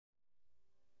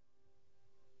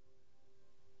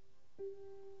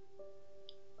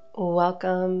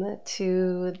Welcome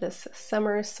to this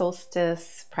summer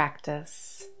solstice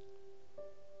practice.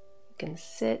 You can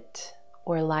sit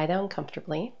or lie down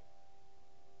comfortably.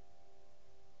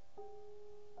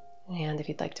 And if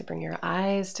you'd like to bring your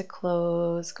eyes to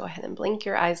close, go ahead and blink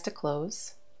your eyes to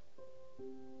close.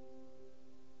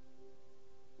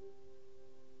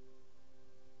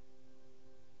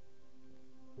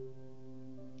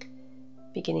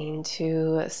 Beginning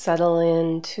to settle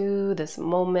into this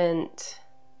moment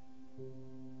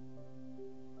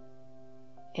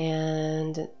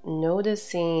and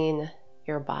noticing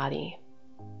your body.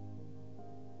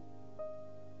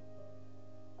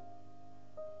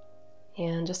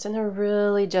 And just in a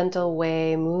really gentle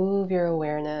way, move your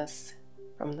awareness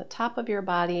from the top of your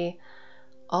body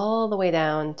all the way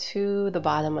down to the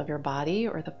bottom of your body,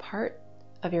 or the part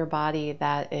of your body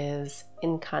that is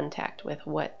in contact with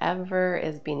whatever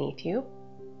is beneath you.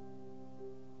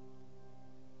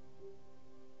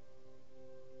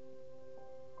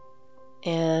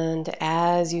 And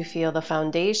as you feel the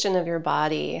foundation of your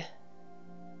body,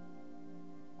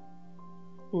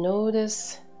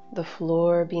 notice the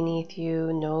floor beneath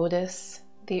you, notice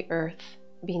the earth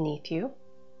beneath you.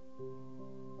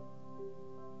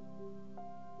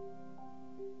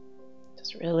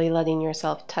 Just really letting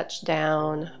yourself touch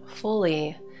down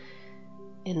fully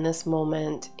in this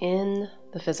moment in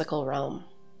the physical realm.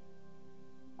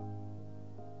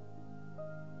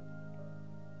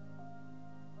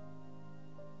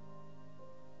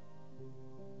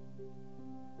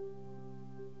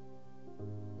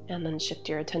 And then shift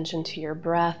your attention to your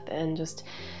breath and just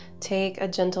take a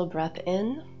gentle breath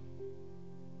in.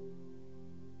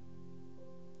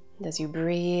 And as you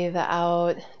breathe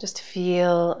out, just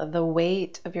feel the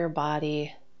weight of your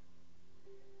body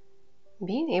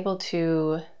being able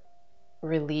to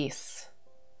release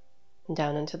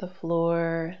down into the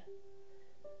floor,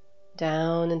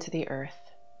 down into the earth.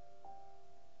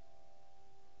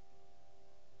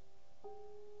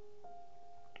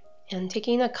 And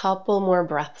taking a couple more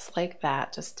breaths like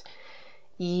that, just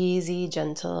easy,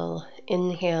 gentle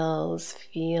inhales,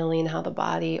 feeling how the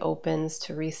body opens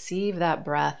to receive that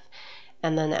breath.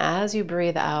 And then as you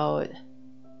breathe out,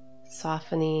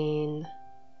 softening,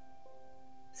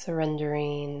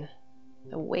 surrendering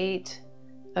the weight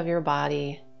of your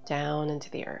body down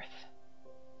into the earth.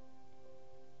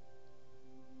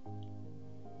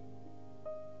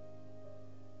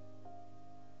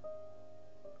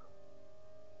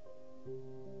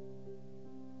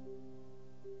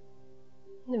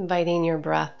 Inviting your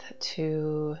breath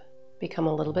to become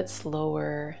a little bit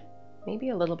slower, maybe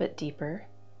a little bit deeper.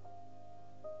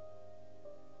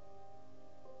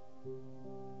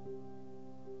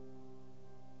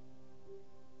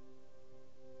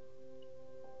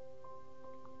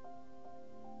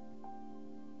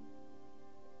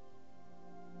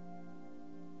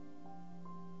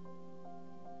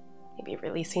 Maybe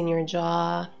releasing your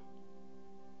jaw.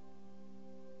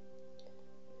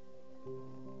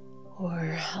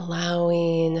 Or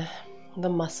allowing the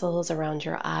muscles around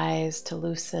your eyes to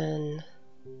loosen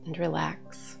and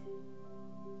relax.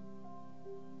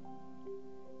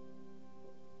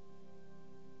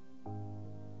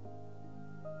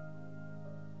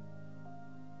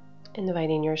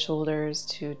 Inviting your shoulders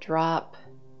to drop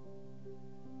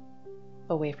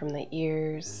away from the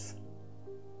ears.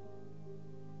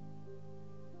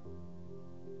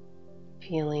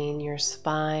 Feeling your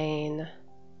spine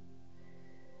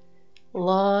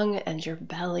long and your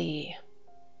belly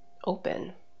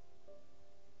open,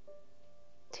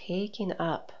 taking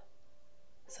up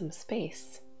some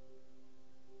space.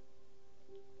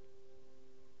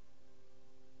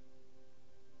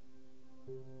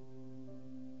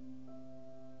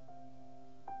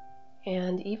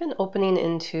 And even opening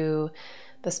into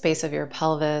the space of your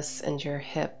pelvis and your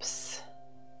hips.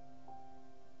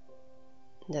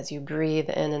 And as you breathe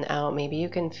in and out, maybe you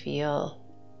can feel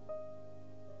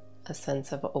a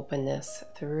sense of openness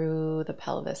through the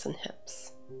pelvis and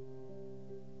hips.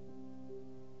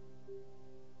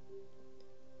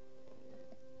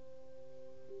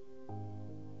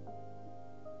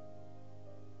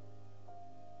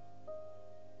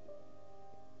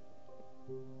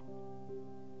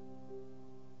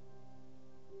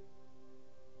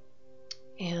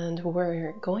 And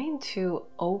we're going to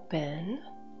open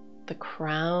the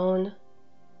crown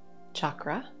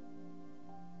chakra,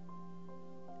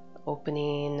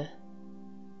 opening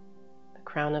the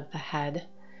crown of the head,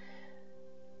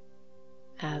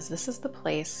 as this is the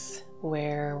place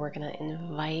where we're going to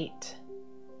invite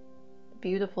the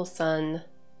beautiful sun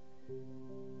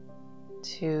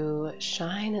to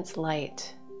shine its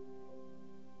light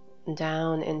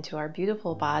down into our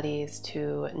beautiful bodies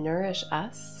to nourish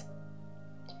us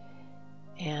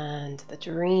and the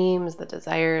dreams, the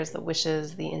desires, the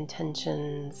wishes, the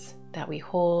intentions that we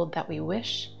hold, that we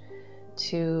wish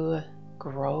to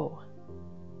grow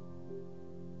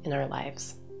in our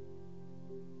lives.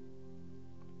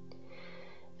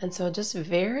 And so just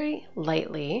very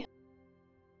lightly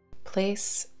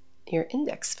place your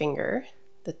index finger,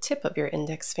 the tip of your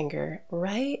index finger,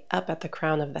 right up at the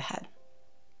crown of the head.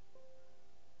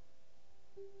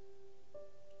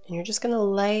 And you're just going to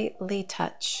lightly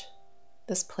touch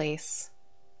this place.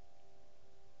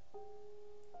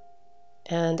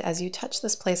 And as you touch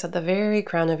this place at the very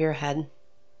crown of your head,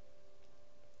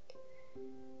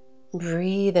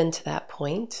 breathe into that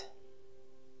point.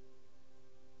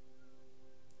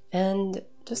 And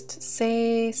just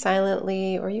say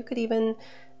silently, or you could even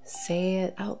say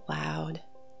it out loud,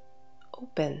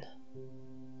 open.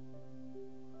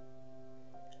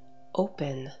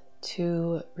 Open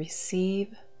to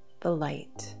receive the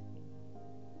light.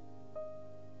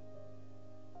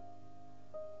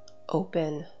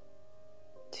 Open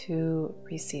to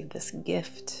receive this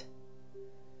gift,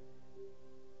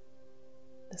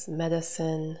 this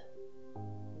medicine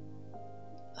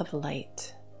of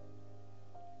light.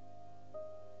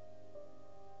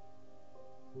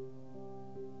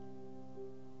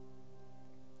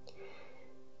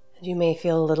 And you may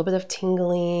feel a little bit of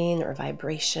tingling or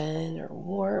vibration or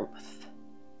warmth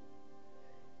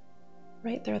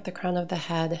right there at the crown of the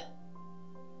head.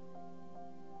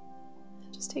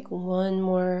 Just take one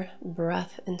more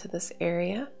breath into this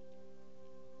area.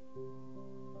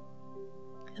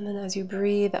 And then as you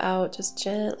breathe out, just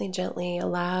gently, gently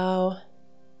allow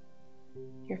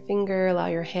your finger, allow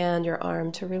your hand, your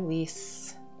arm to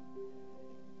release.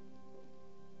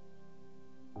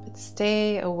 But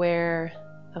stay aware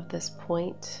of this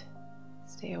point.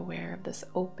 Stay aware of this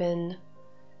open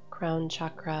crown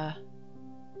chakra.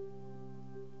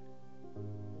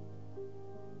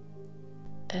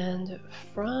 And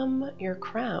from your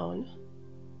crown,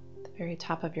 the very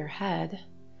top of your head,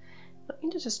 I want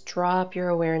you to just drop your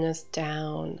awareness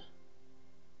down,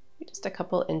 just a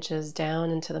couple inches down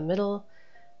into the middle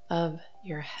of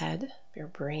your head, your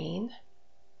brain.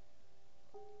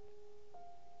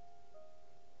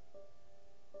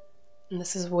 And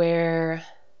this is where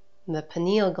the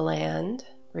pineal gland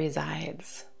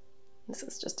resides. This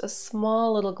is just a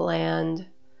small little gland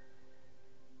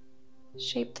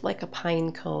shaped like a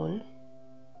pine cone.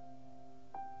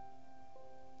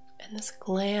 And this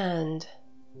gland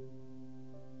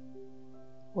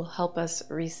will help us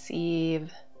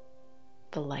receive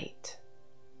the light.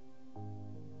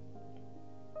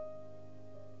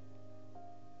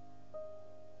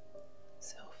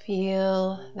 So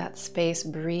feel that space,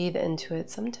 breathe into it.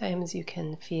 Sometimes you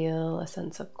can feel a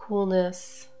sense of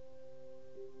coolness,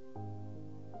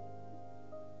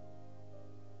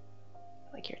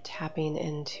 like you're tapping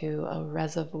into a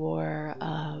reservoir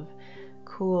of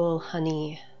cool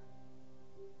honey,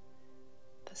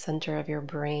 the center of your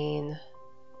brain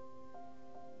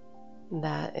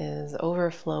that is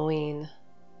overflowing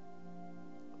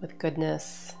with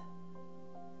goodness,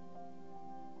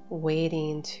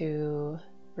 waiting to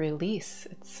release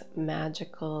its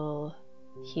magical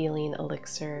healing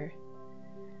elixir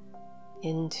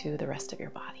into the rest of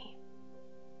your body.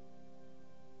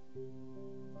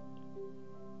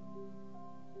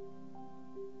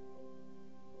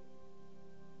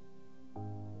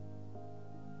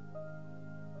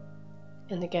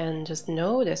 And again, just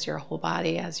notice your whole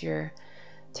body as you're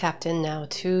tapped in now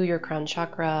to your crown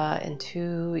chakra and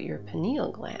to your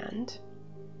pineal gland.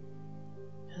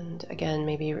 And again,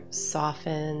 maybe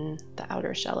soften the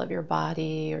outer shell of your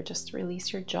body or just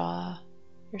release your jaw,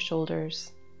 your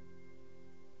shoulders.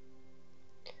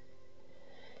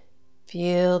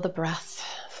 Feel the breath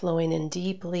flowing in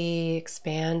deeply,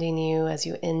 expanding you as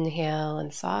you inhale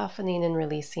and softening and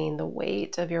releasing the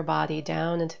weight of your body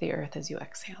down into the earth as you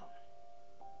exhale.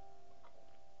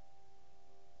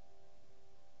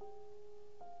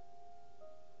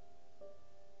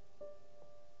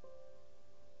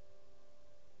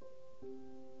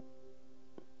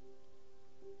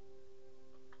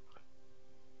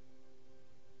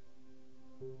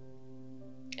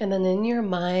 And then in your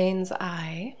mind's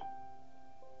eye,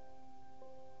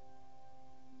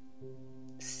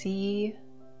 see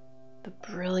the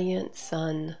brilliant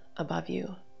sun above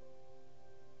you.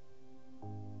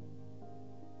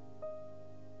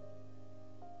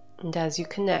 And as you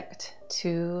connect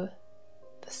to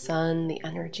the sun, the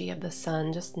energy of the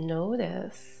sun, just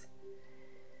notice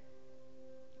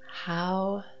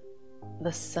how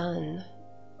the sun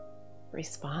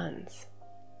responds.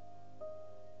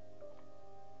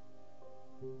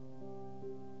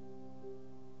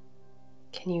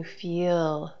 Can you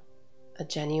feel a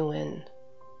genuine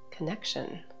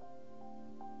connection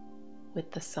with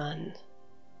the sun.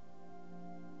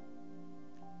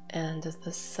 And does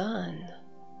the sun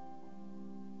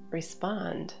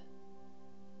respond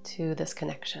to this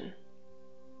connection?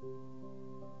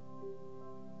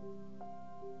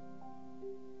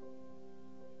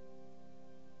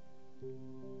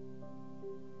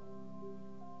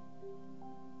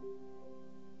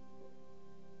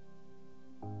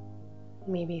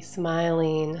 Maybe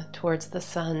smiling towards the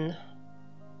sun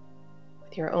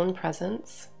with your own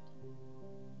presence.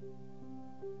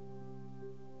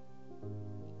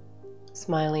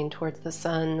 Smiling towards the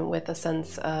sun with a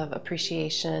sense of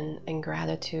appreciation and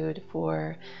gratitude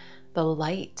for the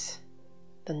light,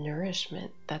 the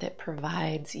nourishment that it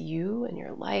provides you and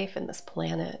your life and this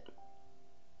planet.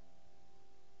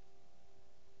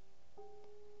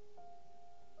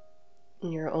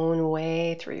 In your own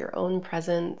way, through your own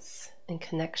presence and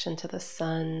connection to the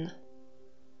sun,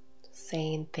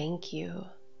 saying thank you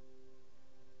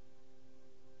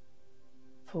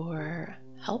for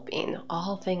helping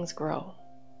all things grow.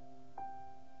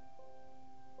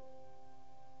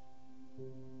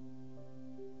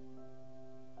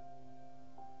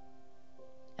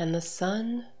 And the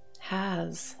sun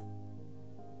has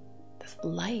this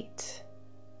light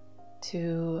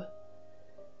to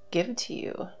give to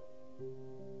you.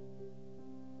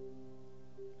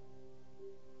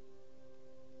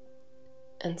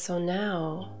 And so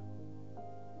now,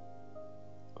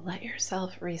 let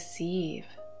yourself receive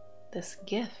this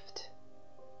gift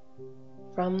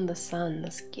from the sun,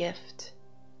 this gift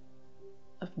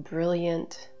of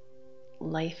brilliant,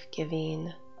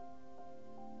 life-giving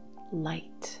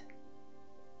light.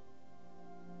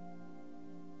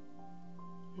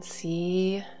 And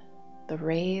see the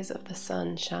rays of the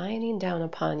sun shining down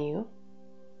upon you,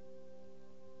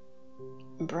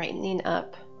 brightening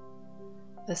up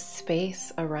the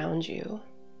space around you,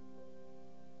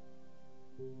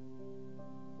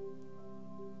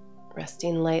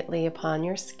 resting lightly upon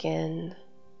your skin,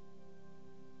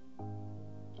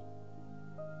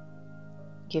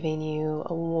 giving you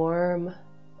a warm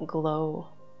glow.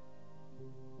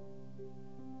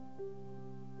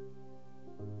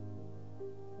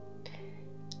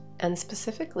 And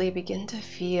specifically begin to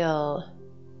feel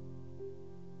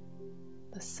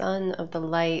the sun of the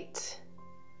light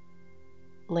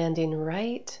landing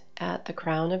right at the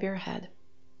crown of your head,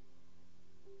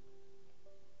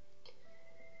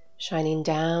 shining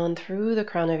down through the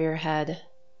crown of your head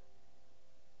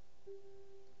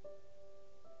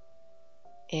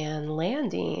and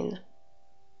landing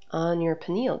on your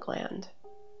pineal gland.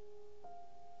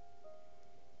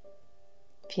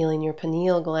 Feeling your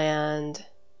pineal gland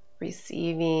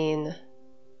receiving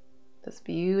this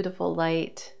beautiful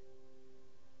light,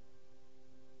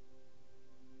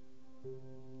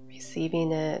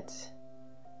 receiving it,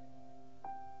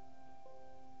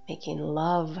 making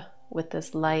love with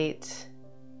this light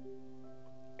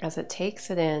as it takes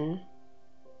it in,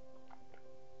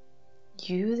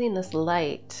 using this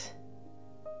light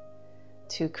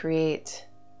to create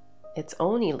its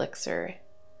own elixir,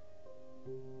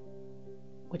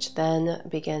 which then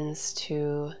begins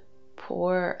to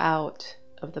pour out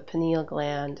of the pineal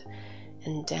gland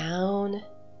and down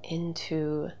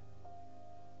into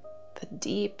the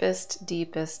deepest,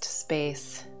 deepest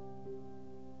space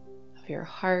of your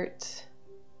heart,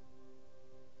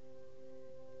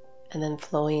 and then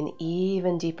flowing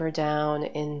even deeper down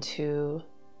into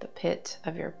the pit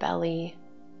of your belly,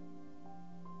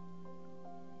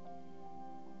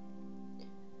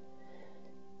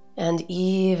 and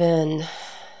even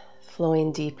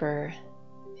flowing deeper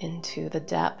into the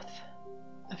depth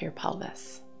of your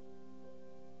pelvis.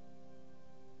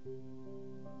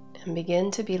 And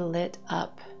begin to be lit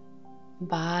up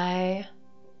by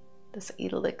this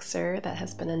elixir that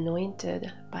has been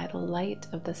anointed by the light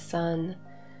of the sun.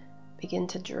 Begin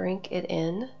to drink it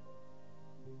in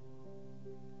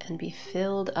and be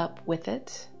filled up with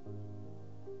it.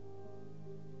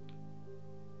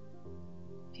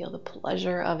 Feel the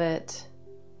pleasure of it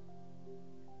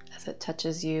as it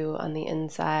touches you on the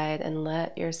inside, and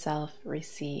let yourself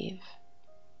receive.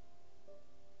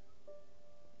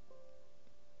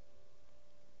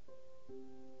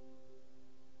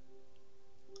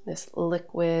 This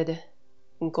liquid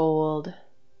gold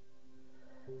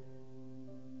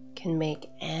can make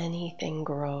anything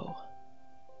grow.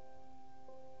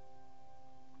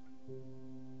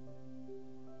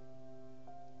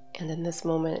 And in this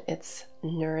moment, it's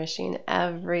nourishing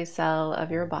every cell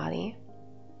of your body.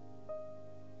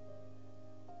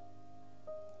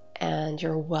 And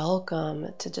you're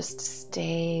welcome to just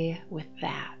stay with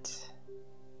that.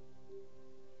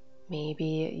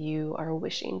 Maybe you are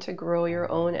wishing to grow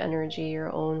your own energy, your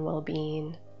own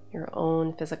well-being, your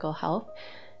own physical health.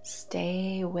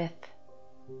 Stay with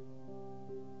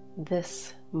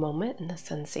this moment and this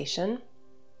sensation.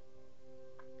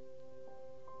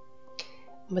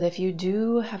 But if you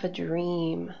do have a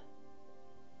dream,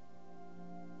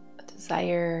 a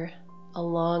desire, a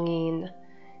longing,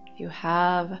 if you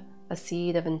have a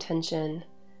seed of intention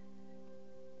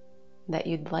that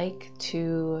you'd like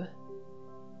to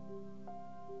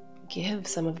give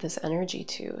some of this energy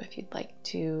to, if you'd like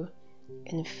to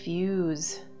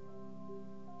infuse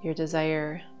your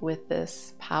desire with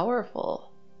this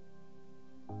powerful,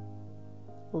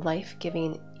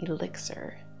 life-giving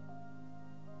elixir,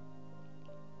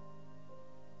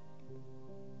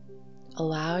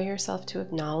 allow yourself to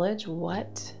acknowledge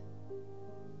what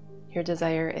your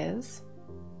desire is.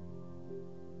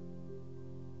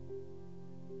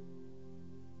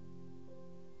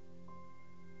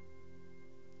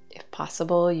 If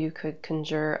possible, you could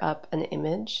conjure up an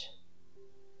image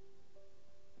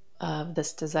of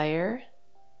this desire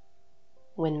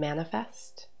when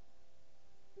manifest.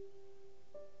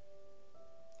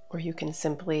 Or you can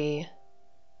simply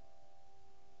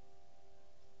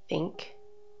think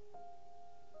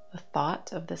the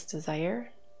thought of this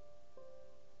desire.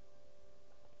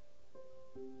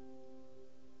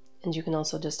 And you can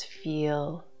also just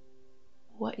feel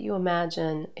what you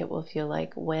imagine it will feel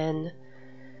like when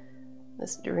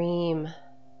this dream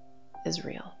is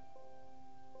real.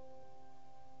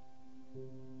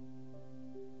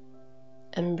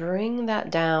 And bring that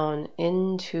down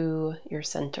into your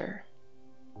center.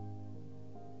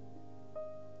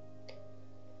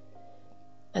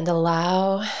 And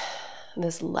allow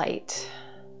this light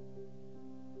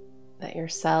that your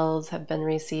cells have been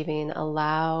receiving,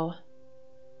 allow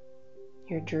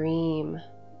your dream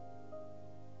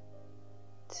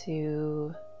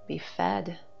to be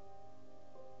fed.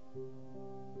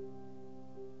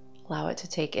 Allow it to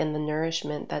take in the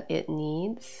nourishment that it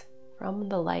needs from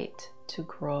the light to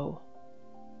grow.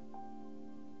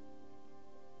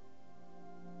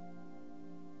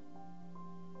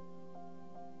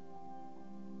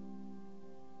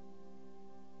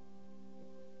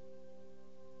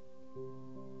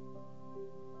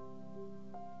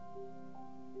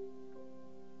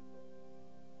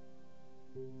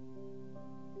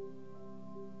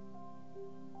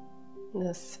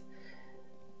 This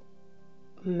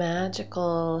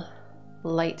magical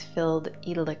light-filled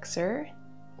elixir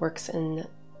works in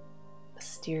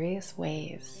mysterious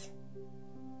ways.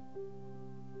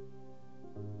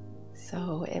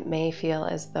 So it may feel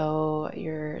as though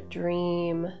your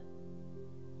dream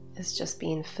is just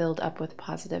being filled up with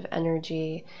positive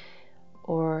energy,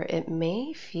 or it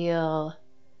may feel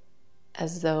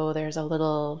as though there's a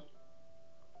little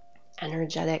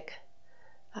energetic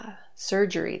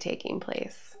surgery taking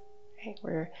place, right?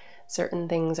 Where certain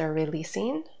things are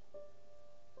releasing,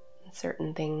 and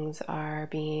certain things are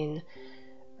being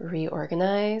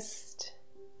reorganized,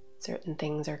 certain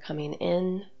things are coming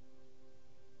in.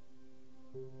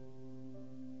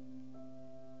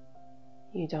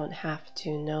 You don't have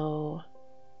to know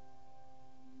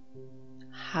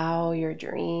how your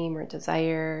dream or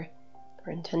desire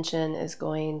or intention is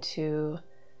going to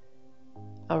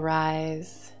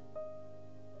arise.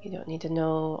 You don't need to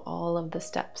know all of the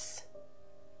steps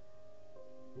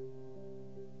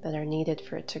that are needed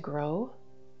for it to grow,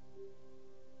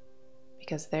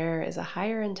 because there is a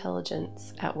higher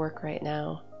intelligence at work right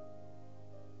now.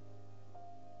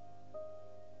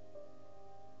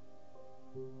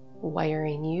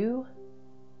 Wiring you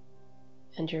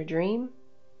and your dream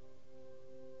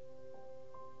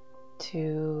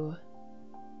to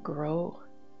grow.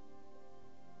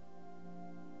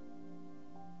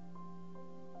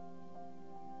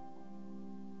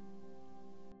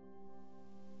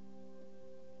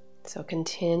 So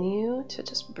continue to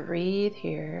just breathe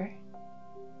here,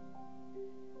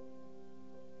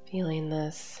 feeling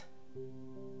this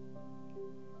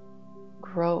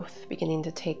growth beginning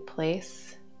to take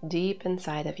place deep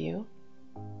inside of you.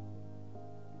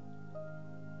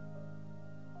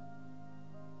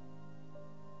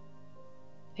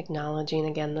 Acknowledging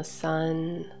again the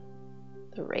sun,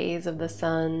 the rays of the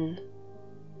sun,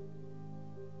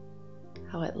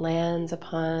 how it lands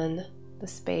upon the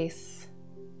space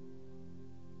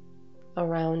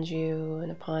around you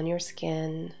and upon your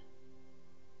skin,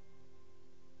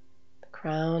 the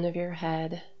crown of your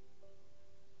head,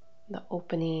 the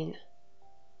opening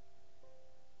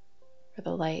for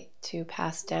the light to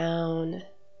pass down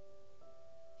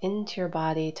into your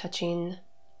body, touching,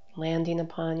 landing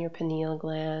upon your pineal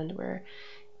gland, where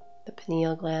the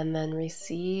pineal gland then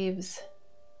receives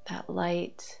that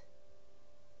light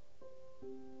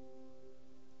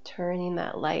turning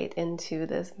that light into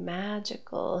this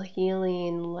magical,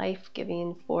 healing,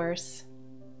 life-giving force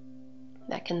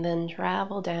that can then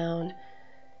travel down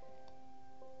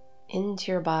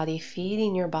into your body,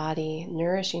 feeding your body,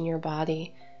 nourishing your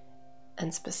body,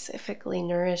 and specifically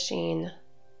nourishing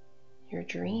your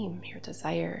dream, your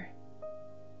desire.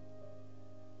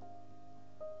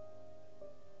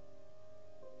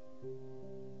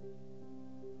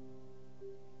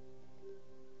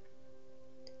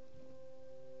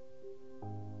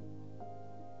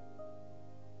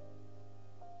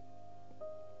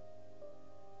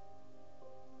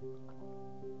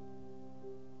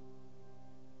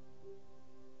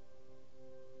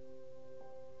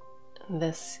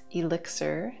 This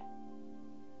elixir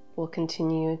will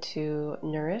continue to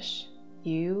nourish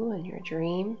you and your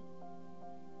dream,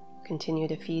 continue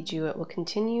to feed you. It will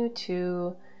continue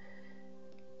to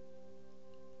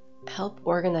help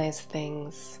organize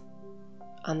things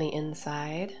on the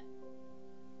inside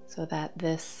so that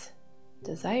this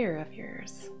desire of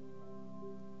yours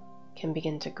can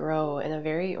begin to grow in a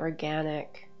very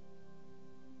organic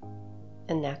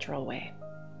and natural way.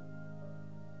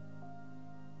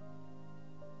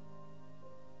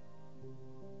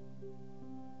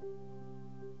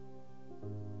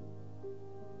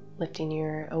 Lifting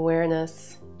your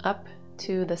awareness up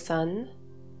to the sun.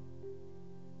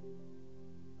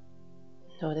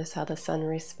 Notice how the sun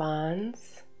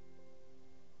responds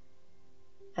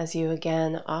as you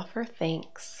again offer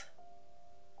thanks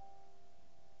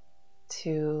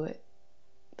to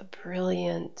the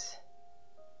brilliant,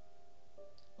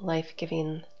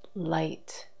 life-giving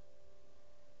light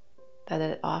that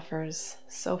it offers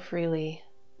so freely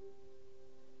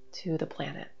to the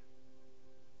planet.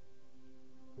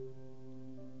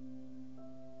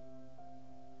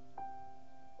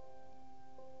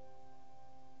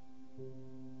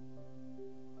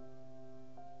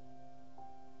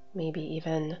 Maybe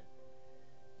even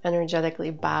energetically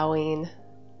bowing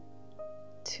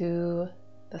to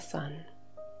the sun.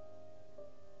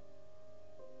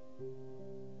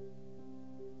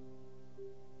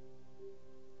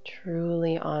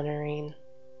 Truly honoring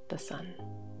the sun.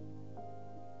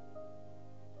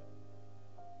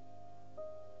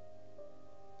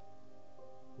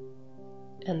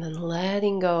 And then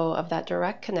letting go of that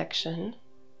direct connection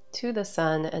to the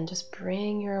sun and just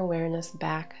bring your awareness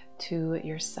back to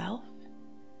yourself,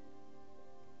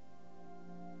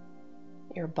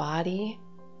 your body,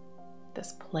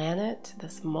 this planet,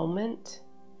 this moment,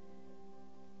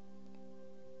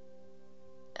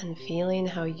 and feeling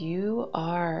how you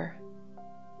are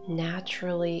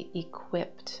naturally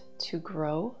equipped to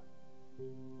grow.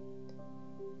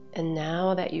 And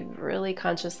now that you've really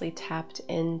consciously tapped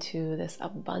into this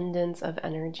abundance of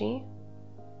energy,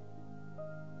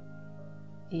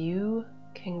 you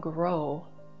can grow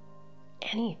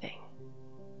anything.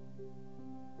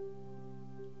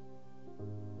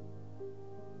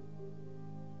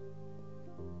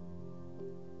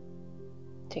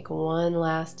 Take one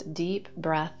last deep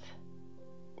breath,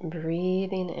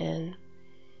 breathing in.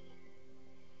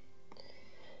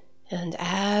 And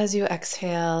as you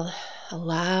exhale,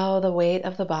 allow the weight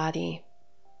of the body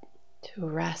to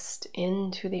rest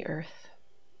into the earth.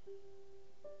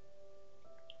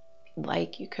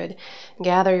 Like you could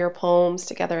gather your palms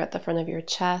together at the front of your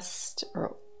chest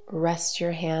or rest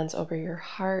your hands over your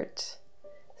heart,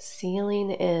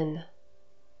 sealing in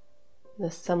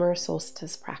the summer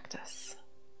solstice practice.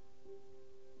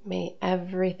 May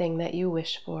everything that you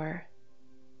wish for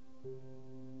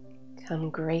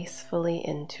come gracefully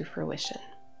into fruition.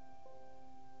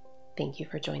 Thank you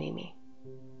for joining me.